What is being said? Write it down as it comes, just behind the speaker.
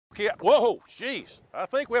Okay, whoa, jeez. I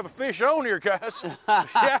think we have a fish on here, guys.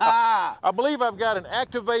 Yeah, I believe I've got an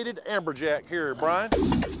activated amberjack here, Brian.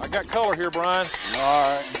 I got color here, Brian.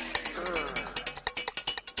 All right.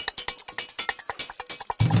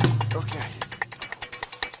 Okay.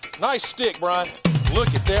 Nice stick, Brian.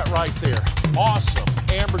 Look at that right there. Awesome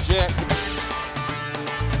amberjack.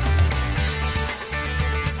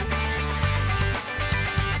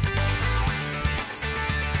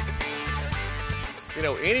 You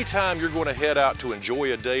know, anytime you're going to head out to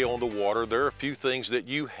enjoy a day on the water, there are a few things that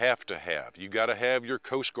you have to have. You got to have your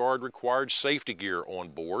Coast Guard required safety gear on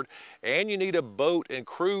board, and you need a boat and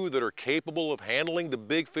crew that are capable of handling the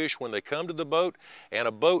big fish when they come to the boat, and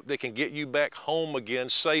a boat that can get you back home again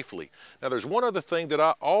safely. Now, there's one other thing that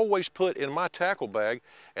I always put in my tackle bag,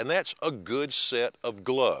 and that's a good set of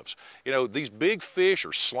gloves. You know, these big fish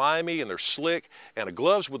are slimy and they're slick, and a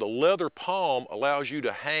gloves with a leather palm allows you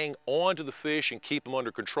to hang on to the fish and keep them under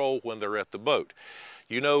control when they're at the boat.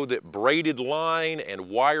 You know that braided line and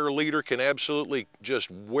wire leader can absolutely just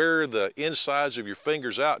wear the insides of your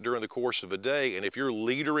fingers out during the course of a day, and if you're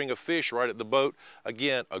leadering a fish right at the boat,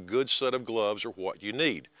 again, a good set of gloves are what you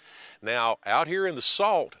need. Now, out here in the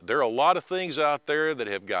salt, there are a lot of things out there that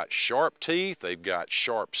have got sharp teeth, they've got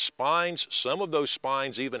sharp spines. Some of those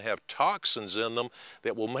spines even have toxins in them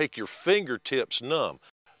that will make your fingertips numb.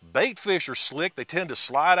 Bait fish are slick, they tend to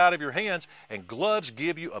slide out of your hands, and gloves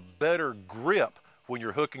give you a better grip when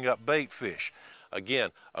you're hooking up bait fish. Again,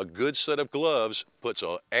 a good set of gloves puts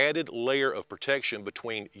an added layer of protection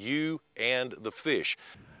between you and the fish.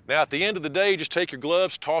 Now, at the end of the day, just take your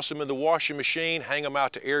gloves, toss them in the washing machine, hang them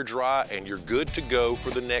out to air dry, and you're good to go for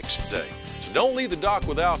the next day. So don't leave the dock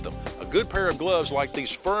without them. A good pair of gloves like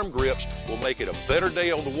these firm grips will make it a better day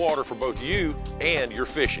on the water for both you and your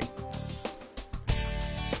fishing.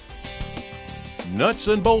 Nuts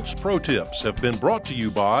and Bolts Pro Tips have been brought to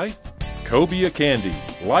you by Cobia Candy.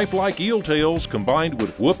 Lifelike eel tails combined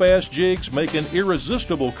with whoop-ass jigs make an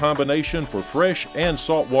irresistible combination for fresh and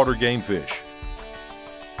saltwater game fish.